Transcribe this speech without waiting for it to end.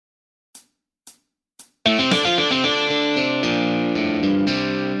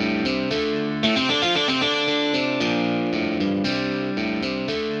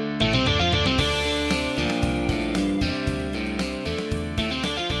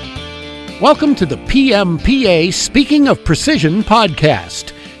Welcome to the PMPA Speaking of Precision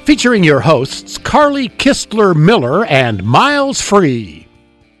podcast, featuring your hosts Carly Kistler Miller and Miles Free.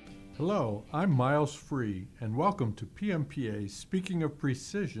 Hello, I'm Miles Free, and welcome to PMPA Speaking of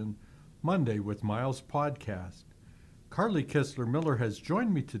Precision Monday with Miles podcast. Carly Kistler Miller has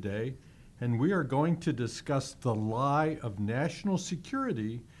joined me today, and we are going to discuss the lie of national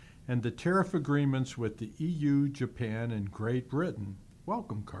security and the tariff agreements with the EU, Japan, and Great Britain.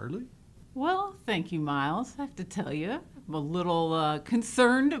 Welcome, Carly. Well, thank you, Miles. I have to tell you, I'm a little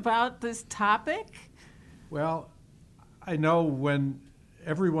concerned about this topic. Well, I know when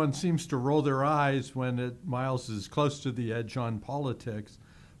everyone seems to roll their eyes when Miles is close to the edge on politics,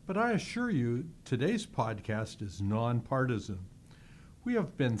 but I assure you, today's podcast is nonpartisan. We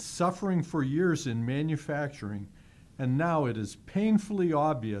have been suffering for years in manufacturing, and now it is painfully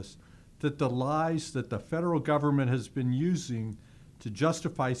obvious that the lies that the federal government has been using to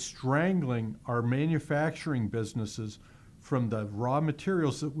justify strangling our manufacturing businesses from the raw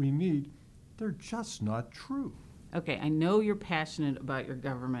materials that we need, they're just not true. Okay, I know you're passionate about your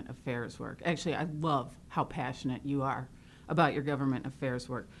government affairs work. Actually, I love how passionate you are about your government affairs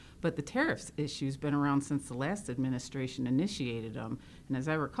work. But the tariffs issue's been around since the last administration initiated them. And as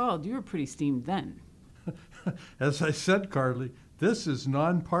I recalled, you were pretty steamed then. As I said, Carly, this is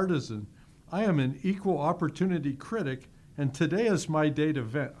nonpartisan. I am an equal opportunity critic, and today is my day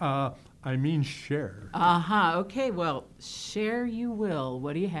to share. Okay, well, share you will.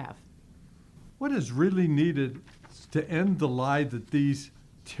 What do you have? What is really needed to end the lie that these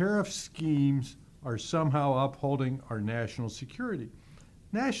tariff schemes are somehow upholding our national security?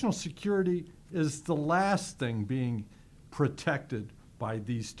 National security is the last thing being protected by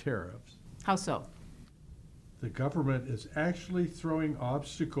these tariffs. How so? The government is actually throwing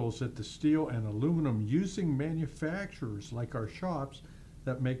obstacles at the steel and aluminum using manufacturers like our shops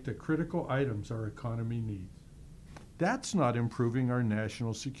that make the critical items our economy needs. That's not improving our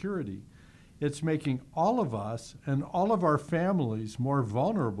national security. It's making all of us and all of our families more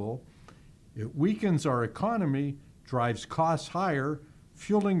vulnerable. It weakens our economy, drives costs higher,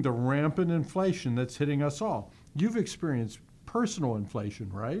 fueling the rampant inflation that's hitting us all. You've experienced personal inflation,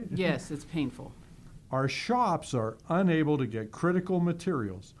 right? Yes, it's painful. Our shops are unable to get critical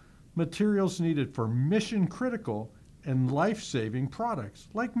materials needed for mission-critical and life-saving products,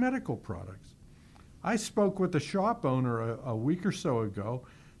 like medical products. I spoke with a shop owner a week or so ago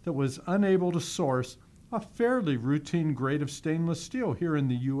that was unable to source a fairly routine grade of stainless steel here in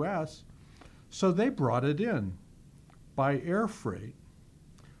the U.S., so they brought it in by air freight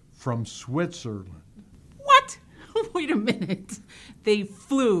from Switzerland. What? Wait a minute. They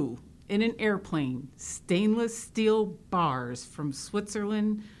flew in an airplane stainless steel bars from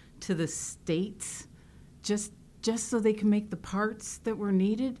Switzerland to the States just so they can make the parts that were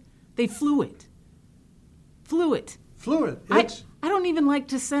needed? They flew it. I don't even like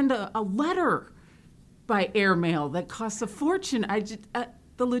to send a letter by airmail that costs a fortune.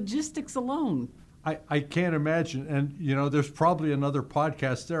 The logistics alone. I can't imagine. And, there's probably another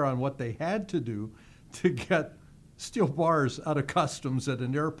podcast there on what they had to do to get steel bars out of customs at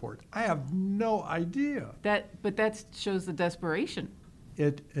an airport. I have no idea. But that shows the desperation.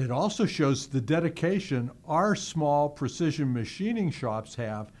 It also shows the dedication our small precision machining shops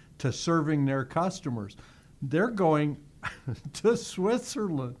have to serving their customers. They're going to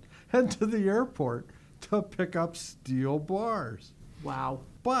Switzerland and to the airport to pick up steel bars. Wow.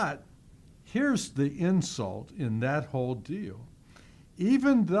 But here's the insult in that whole deal.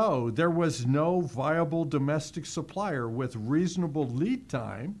 Even though there was no viable domestic supplier with reasonable lead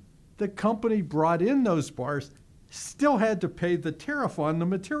time, the company brought in those bars still had to pay the tariff on the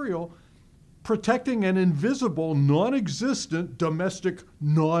material, protecting an invisible, non-existent domestic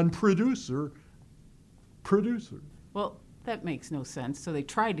non-producer. Well, that makes no sense. So they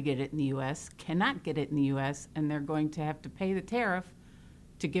tried to get it in the U.S., cannot get it in the U.S., and they're going to have to pay the tariff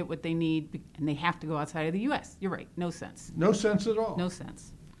to get what they need, and they have to go outside of the U.S. You're right. No sense. No sense at all. No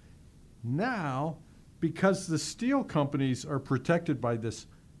sense. Now, because the steel companies are protected by this,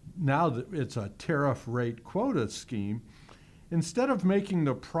 now that it's a tariff rate quota scheme, instead of making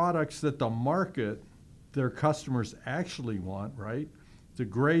the products that the market, their customers actually want, right? The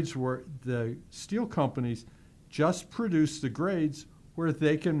grades where the steel companies just produce the grades where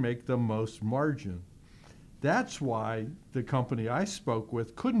they can make the most margin. That's why the company I spoke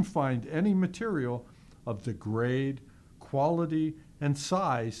with couldn't find any material of the grade, quality, and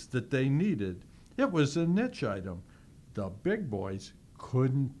size that they needed. It was a niche item. The big boys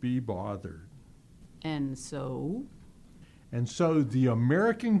couldn't be bothered. And so the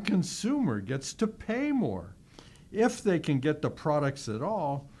American consumer gets to pay more if they can get the products at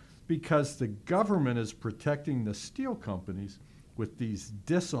all, because the government is protecting the steel companies with these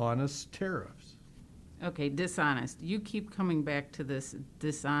dishonest tariffs. Okay, dishonest. You keep coming back to this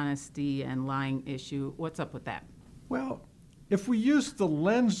dishonesty and lying issue. What's up with that? Well, if we use the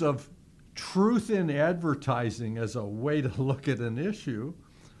lens of truth in advertising as a way to look at an issue,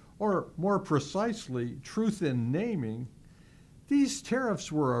 or more precisely, truth in naming, these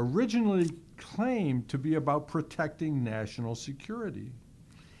tariffs were originally claimed to be about protecting national security.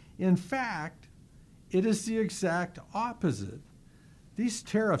 In fact, it is the exact opposite. These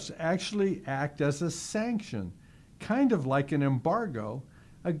tariffs actually act as a sanction, kind of like an embargo,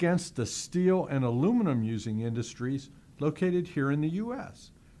 against the steel and aluminum using industries located here in the U.S.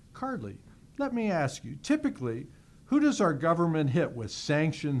 Carly, let me ask you, typically, who does our government hit with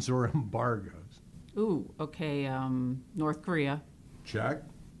sanctions or embargoes? Ooh, okay, North Korea, Check.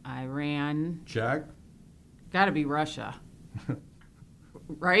 Iran, Check. gotta be Russia.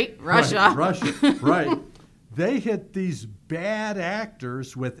 Right? Russia. Right, Russia, right. They hit these bad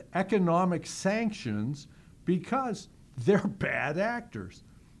actors with economic sanctions because they're bad actors.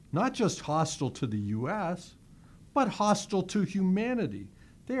 Not just hostile to the U.S., but hostile to humanity.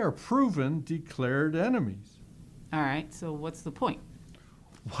 They are proven declared enemies. All right, so what's the point?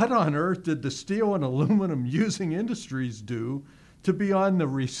 What on earth did the steel and aluminum using industries do to be on the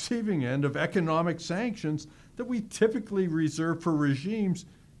receiving end of economic sanctions that we typically reserve for regimes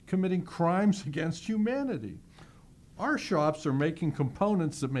committing crimes against humanity? Our shops are making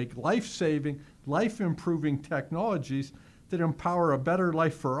components that make life-saving, life-improving technologies that empower a better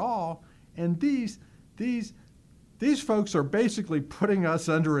life for all, and these folks are basically putting us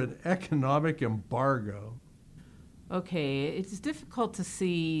under an economic embargo. Okay, it's difficult to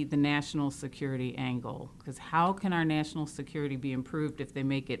see the national security angle, because how can our national security be improved if they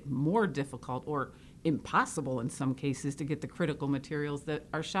make it more difficult or impossible in some cases to get the critical materials that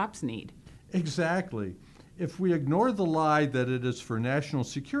our shops need? Exactly. If we ignore the lie that it is for national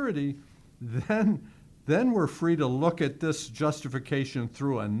security, then we're free to look at this justification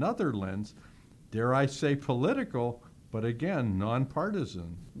through another lens, dare I say political, but again,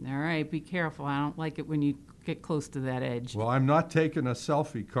 nonpartisan. All right, be careful. I don't like it when you get close to that edge. Well, I'm not taking a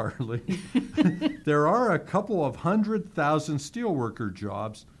selfie, Carly. There are a couple of 100,000 steelworker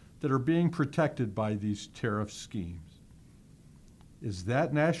jobs that are being protected by these tariff schemes. Is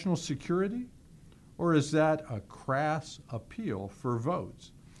that national security? Or is that a crass appeal for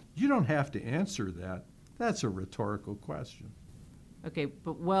votes? You don't have to answer that. That's a rhetorical question. Okay,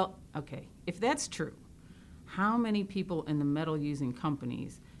 okay, if that's true, how many people in the metal-using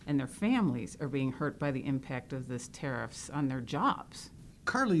companies and their families are being hurt by the impact of this tariffs on their jobs?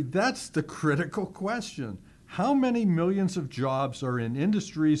 Carly, that's the critical question. How many millions of jobs are in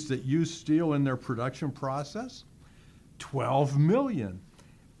industries that use steel in their production process? 12 million.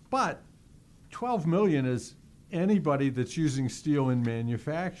 But 12 million is anybody that's using steel in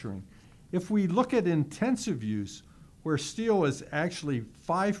manufacturing. If we look at intensive use, where steel is actually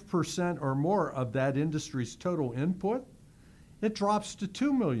 5% or more of that industry's total input, it drops to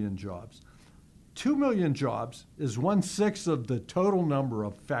 2 million jobs. 2 million jobs is 1/6 of the total number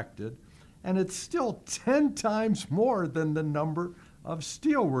affected, and it's still 10 times more than the number of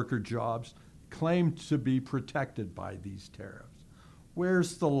steelworker jobs claimed to be protected by these tariffs.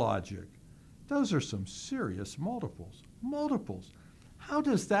 Where's the logic? Those are some serious multiples. Multiples. How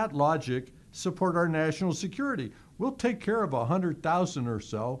does that logic support our national security? We'll take care of 100,000 or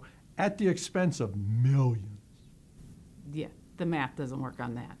so at the expense of millions. Yeah, the math doesn't work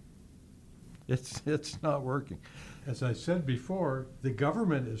on that. It's not working. As I said before, the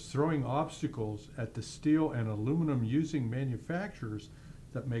government is throwing obstacles at the steel and aluminum using manufacturers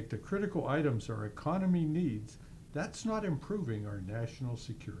that make the critical items our economy needs. That's not improving our national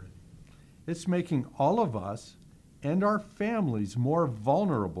security. It's making all of us and our families more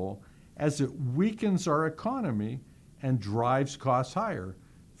vulnerable as it weakens our economy and drives costs higher,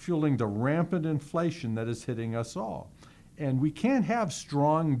 fueling the rampant inflation that is hitting us all. And we can't have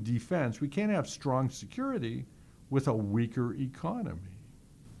strong defense, we can't have strong security with a weaker economy.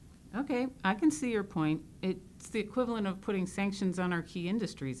 Okay, I can see your point. It's the equivalent of putting sanctions on our key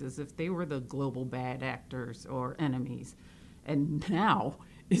industries as if they were the global bad actors or enemies. And now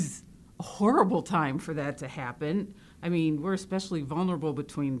is a horrible time for that to happen. I mean, we're especially vulnerable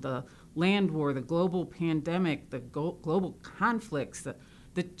between the land war, the global pandemic, the global conflicts,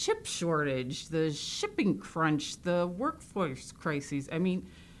 the chip shortage, the shipping crunch, the workforce crises. I mean,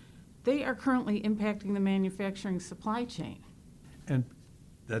 they are currently impacting the manufacturing supply chain. And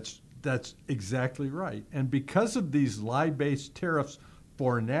that's exactly right. And because of these lie-based tariffs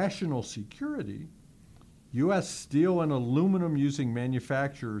for national security, U.S. steel and aluminum using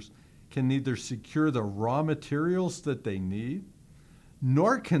manufacturers can neither secure the raw materials that they need,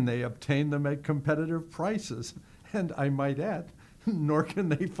 nor can they obtain them at competitive prices. And I might add, nor can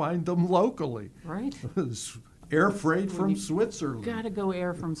they find them locally. Right. Air freight from Switzerland. Gotta go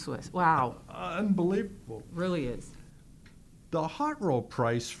air from Swiss. Wow. Unbelievable. Really is. The hot roll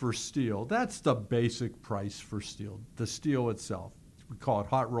price for steel, that's the basic price for steel, the steel itself. We call it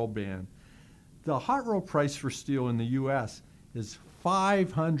hot roll band. The hot roll price for steel in the U.S. is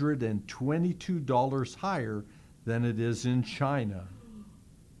 $522 higher than it is in China.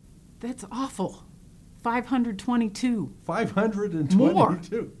 That's awful. 522.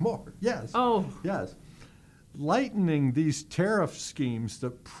 522. More. Yes. Oh. Yes. Lightening these tariff schemes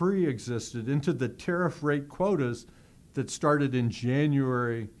that pre-existed into the tariff rate quotas that started in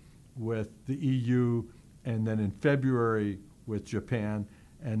January with the EU and then in February with Japan,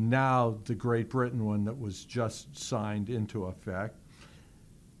 and now the Great Britain one that was just signed into effect.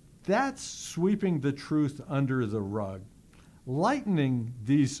 That's sweeping the truth under the rug. Lightening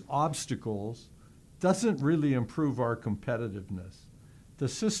these obstacles doesn't really improve our competitiveness. The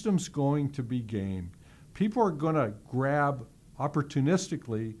system's going to be gamed. People are going to grab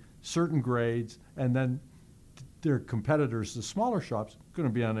opportunistically certain grades, and then their competitors, the smaller shops, are going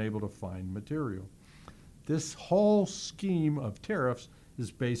to be unable to find material. This whole scheme of tariffs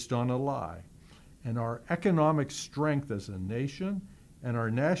is based on a lie. And our economic strength as a nation and our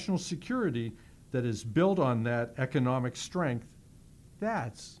national security that is built on that economic strength,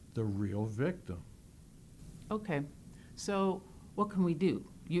 that's the real victim. Okay. So what can we do?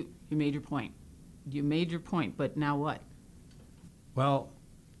 You made your point. You made your point, but now what? Well,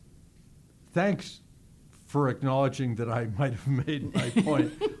 thanks for acknowledging that I might have made my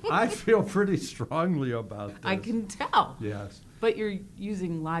point. I feel pretty strongly about this. I can tell. Yes. But you're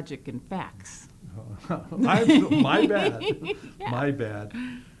using logic and facts. My bad. Yeah. My bad.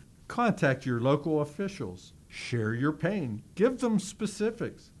 Contact your local officials. Share your pain. Give them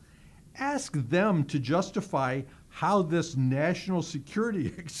specifics. Ask them to justify how this national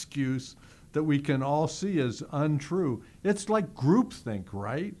security excuse that we can all see is untrue. It's like groupthink,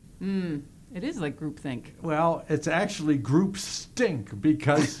 right? It is like groupthink. Well, it's actually group stink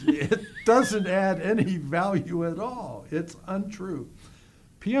because it doesn't add any value at all. It's untrue.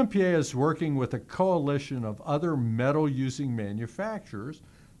 PMPA is working with a coalition of other metal-using manufacturers,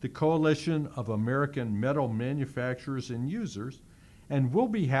 the Coalition of American Metal Manufacturers and Users, and we'll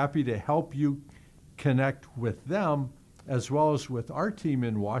be happy to help you connect with them as well as with our team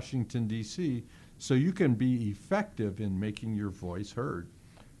in Washington, D.C., so you can be effective in making your voice heard.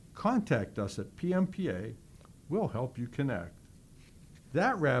 Contact us at PMPA. We'll help you connect.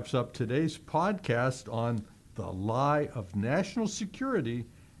 That wraps up today's podcast on the lie of national security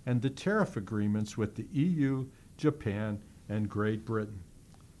and the tariff agreements with the EU, Japan, and Great Britain.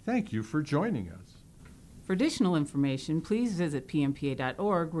 Thank you for joining us. For additional information, please visit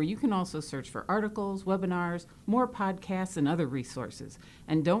pmpa.org, where you can also search for articles, webinars, more podcasts, and other resources.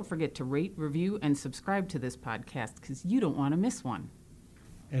 And don't forget to rate, review, and subscribe to this podcast, because you don't want to miss one.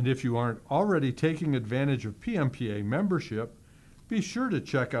 And if you aren't already taking advantage of PMPA membership, be sure to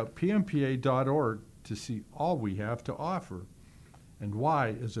check out pmpa.org to see all we have to offer. And why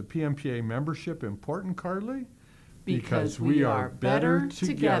is a PMPA membership important, Carly? Because we are better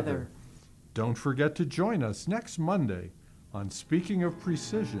together. Don't forget to join us next Monday on Speaking of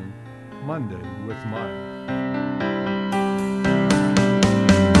Precision, Monday with Mike.